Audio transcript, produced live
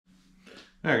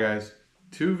Alright guys,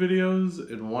 2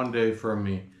 videos in one day from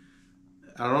me.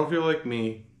 I don't know if you're like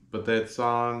me, but that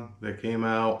song that came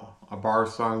out, a bar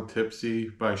song, Tipsy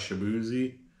by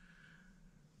Shabuzi,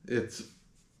 it's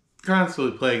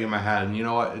constantly playing in my head. And you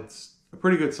know what? It's a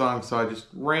pretty good song, so I just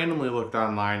randomly looked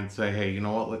online and say, hey, you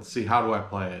know what? Let's see, how do I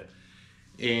play it?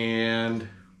 And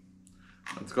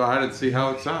let's go ahead and see how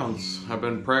it sounds. I've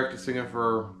been practicing it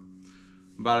for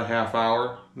about a half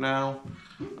hour now.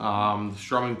 The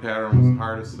strumming pattern was the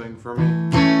hardest thing for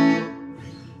me.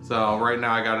 So right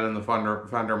now I got it in the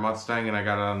Fender Mustang and I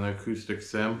got it on the acoustic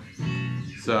sim.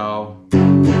 So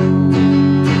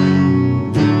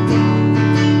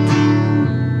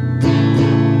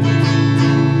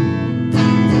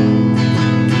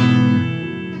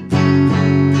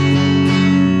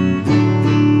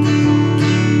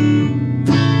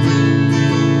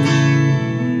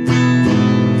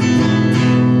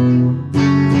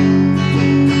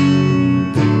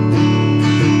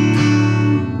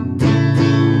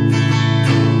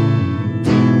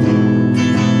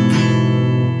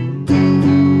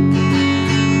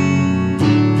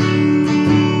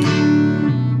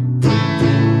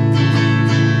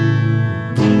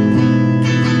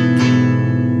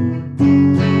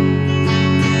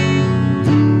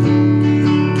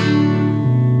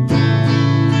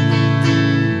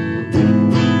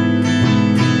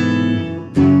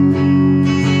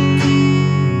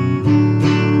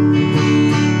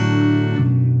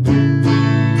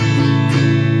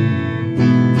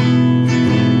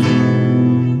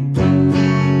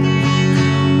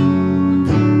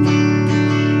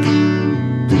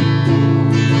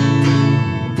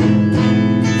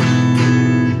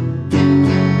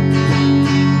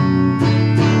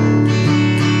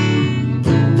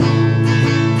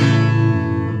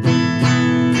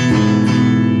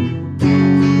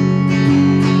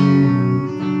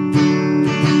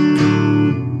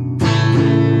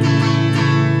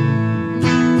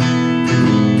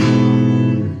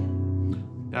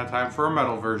now time for a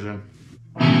metal version.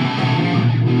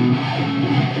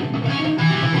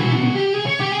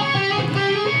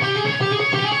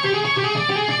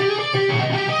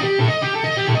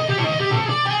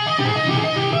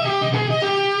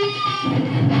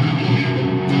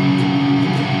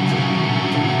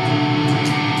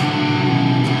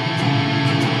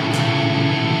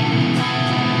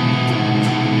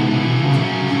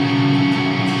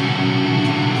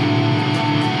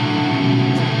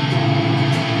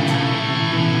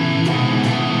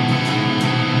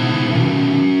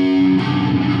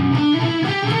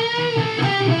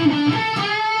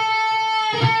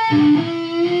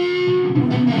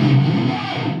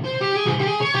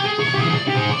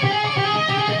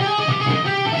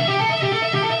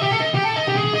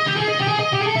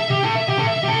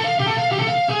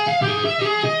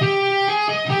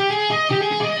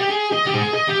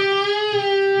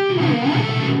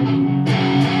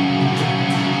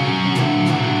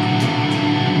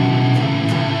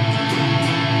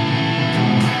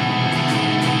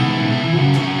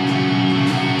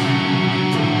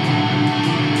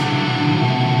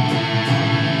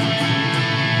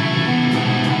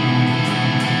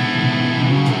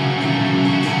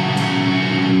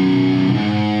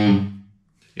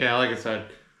 Yeah, like I said,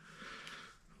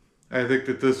 I think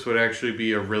that this would actually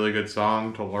be a really good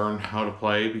song to learn how to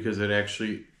play because it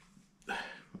actually,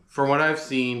 from what I've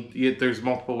seen, there's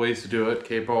multiple ways to do it.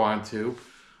 Capo on two.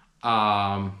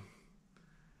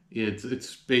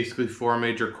 It's basically 4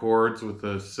 major chords with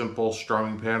a simple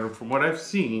strumming pattern. From what I've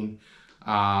seen,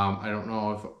 I don't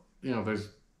know if there's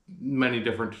many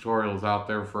different tutorials out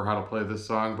there for how to play this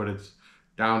song, but it's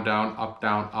down, down,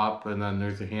 up, and then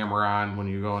there's a hammer on when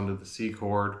you go into the C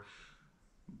chord.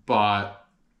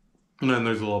 And then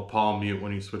there's a little palm mute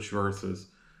when you switch verses.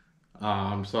 So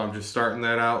I'm just starting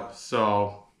that out.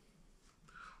 So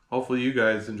hopefully you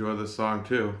guys enjoy this song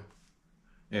too.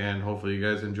 And hopefully you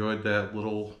guys enjoyed that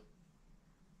little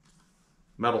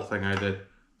metal thing I did.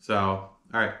 So,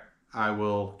 alright, I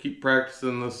will keep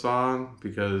practicing this song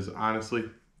because honestly,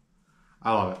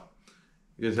 I love it.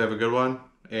 You guys have a good one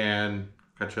and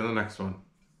catch you in the next one.